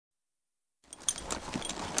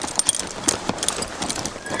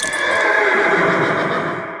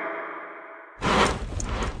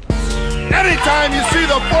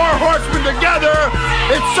the four horsemen together,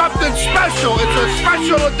 it's something special. It's a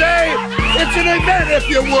special day. It's an event, if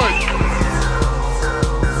you would.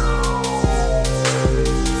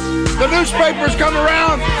 The newspapers come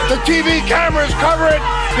around, the TV cameras cover it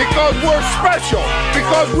because we're special,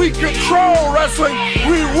 because we control wrestling.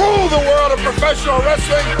 We rule the world of professional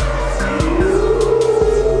wrestling.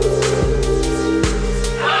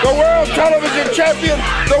 The world television champion,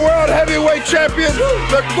 the world heavyweight champion,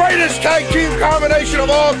 the greatest tag team combination of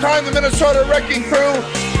all time, the Minnesota Wrecking Crew,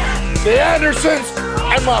 the Andersons,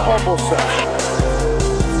 and my humble self.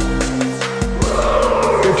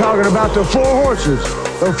 You're talking about the four horses,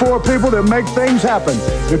 the four people that make things happen.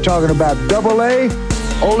 You're talking about Double A,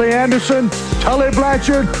 Ole Anderson, Tully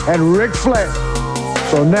Blanchard, and Ric Flair.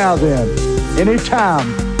 So now then, anytime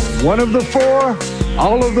one of the four,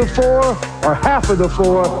 all of the four, or half of the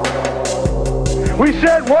four, we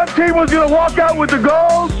said one team was going to walk out with the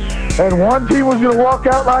gold, and one team was going to walk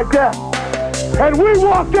out like that. And we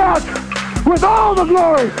walked out with all the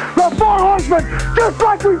glory, the four horsemen, just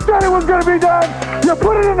like we said it was going to be done. You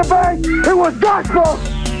put it in the bank, it was gospel,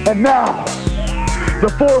 and now the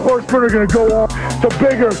four horsemen are going to go on to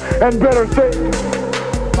bigger and better things.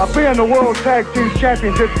 By being the World Tag Team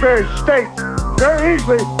Champions, it very states very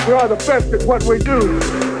easily we are the best at what we do.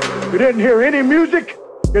 You didn't hear any music,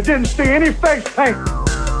 you didn't see any face paint,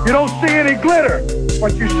 you don't see any glitter.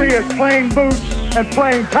 What you see is plain boots and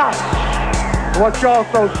plain tops. What you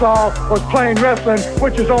also saw was plain wrestling,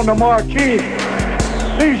 which is on the marquee.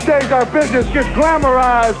 These days our business gets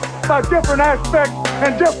glamorized by different aspects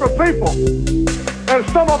and different people. And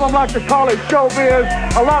some of them like to call it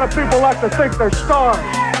showbiz. A lot of people like to think they're stars.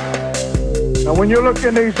 Now when you look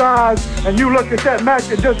in these eyes and you look at that match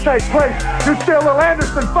that just takes place, you see a little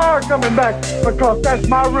Anderson fire coming back, because that's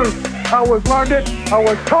my root. I was learned it, I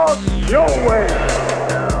was taught the old way.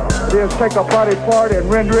 It is take a body part and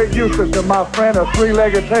render it useless. And my friend, a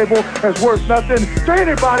three-legged table is worth nothing to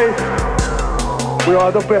anybody. We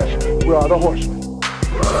are the best. We are the Horsemen.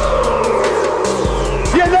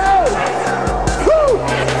 You know,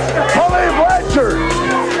 Tully Blanchard,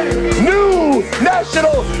 new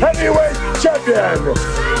national heavyweight champion,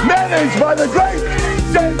 managed by the great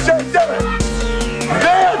J.J. Dillon.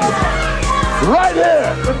 Then, right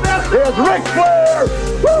here is Ric Flair,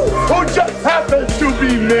 who just happens to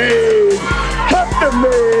be made, custom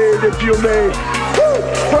made, if you may,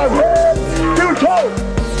 from head to toe.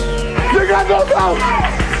 You got no mouth,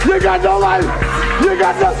 you got no life, you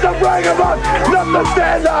got nothing to brag about, nothing to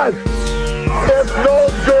stand on. If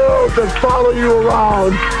those girls that follow you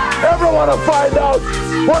around ever want to find out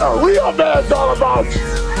what a real man's all about,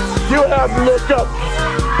 you have to look up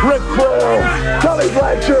Ric Flair, Tully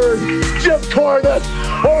Blanchard, Jim Cornette,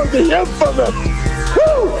 or the infamous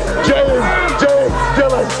J.J.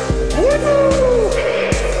 Dillon.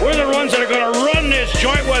 We're the ones that are going to run this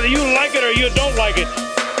joint whether you like it or you don't like it.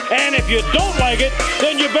 And if you don't like it,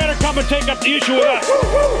 then you better come and take up the issue with us.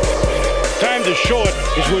 Time to show it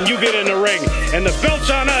is when you get in the ring. And the belts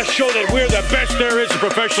on us show that we're the best there is in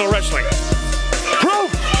professional wrestling.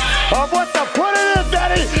 Proof of what the put it is,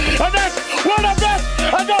 Daddy. And that's we're the best.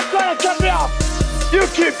 And don't try to cut me off. You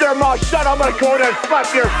keep your mouth shut. I'm going to go in there and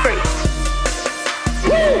slap your face.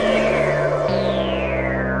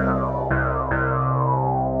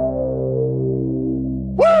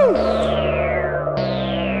 Woo!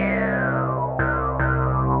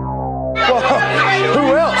 Well, who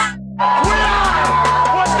else? We are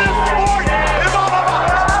what this sport is all about.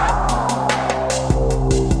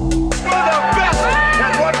 We're the best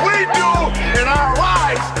at what we do in our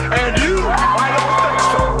lives, and you, I don't think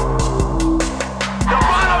so. The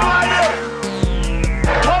bottom line is,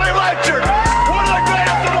 Tully Blanchard, one of the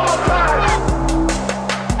greatest of all time.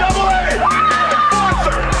 Double A,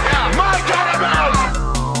 Enforcer, my kind of man.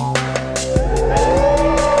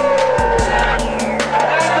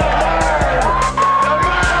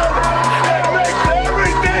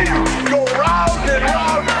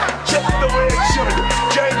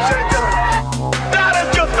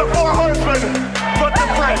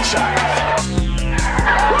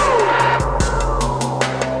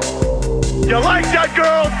 You like that,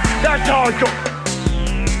 girl? That's how it goes.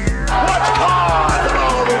 What's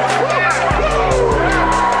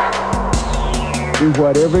Do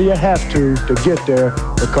whatever you have to get there,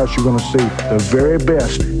 because you're going to see the very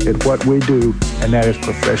best at what we do, and that is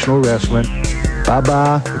professional wrestling.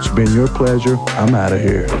 Bye-bye. It's been your pleasure. I'm out of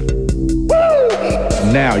here.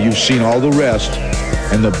 Now you've seen all the rest,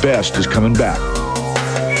 and the best is coming back.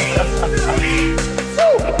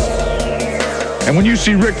 And when you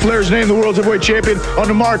see Ric Flair's name, the World Heavyweight Champion, on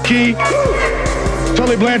the marquee,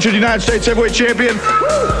 Tully Blanchard, United States Heavyweight Champion,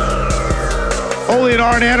 Ole and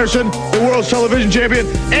Arn Anderson, the world's television champion,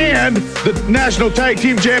 and the national tag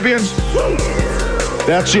team champions.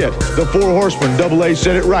 That's it. The Four Horsemen. Double A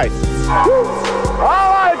said it right.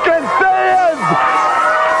 All I can say is,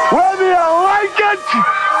 whether you like it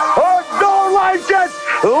or don't like it,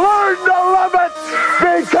 learn to love it,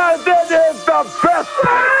 because it is the best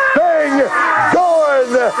thing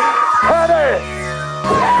going today.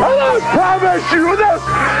 And I promise you this,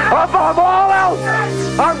 above all else,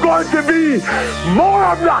 I'm going to be more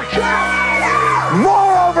obnoxious,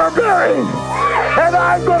 more overbearing, and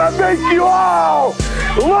I'm going to make you all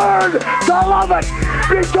learn to love it,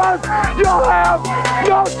 because you'll have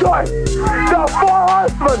no choice. The Four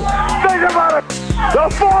Horsemen, think about it. The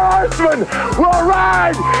Four Horsemen will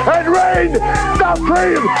ride and reign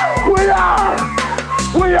supreme.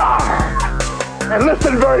 We are. And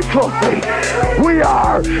listen very closely. We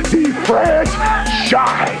are the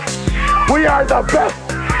franchise. We are the best.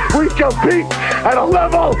 We compete at a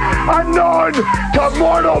level unknown to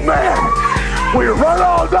mortal man. We run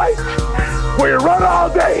all night. We run all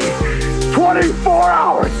day. 24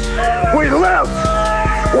 hours. We live.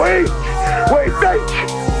 We eat. We think.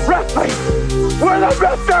 Wrestling. We're the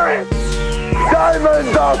best there is.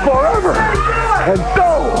 Diamonds are forever. And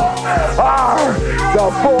so are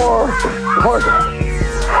the Four Horsemen.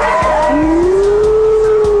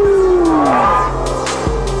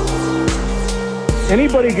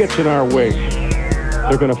 Anybody gets in our way,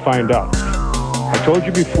 they're going to find out. I told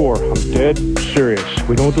you before, I'm dead serious.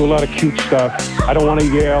 We don't do a lot of cute stuff. I don't want to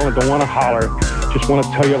yell and don't want to holler. Just want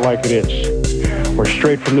to tell you like it is. We're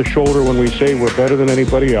straight from the shoulder when we say we're better than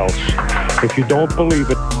anybody else. If you don't believe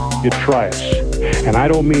it, you try us. And I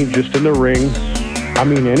don't mean just in the ring. I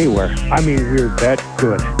mean anywhere. I mean we're that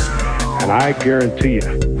good. And I guarantee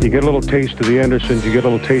you get a little taste of the Andersons, you get a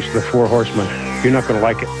little taste of the Four Horsemen. You're not going to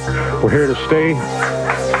like it. We're here to stay.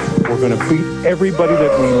 We're going to beat everybody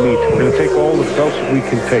that we meet. We're going to take all the belts that we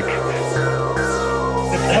can take.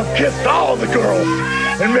 I've kissed all the girls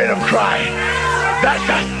and made them cry. That's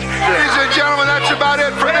us. Ladies and gentlemen, that's about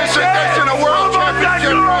it for this edition of World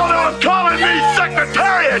Championship Wrestling. Calling me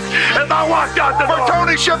Secretariat as I walked out the door. For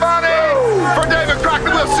Tony Schiavone, for David Crockett.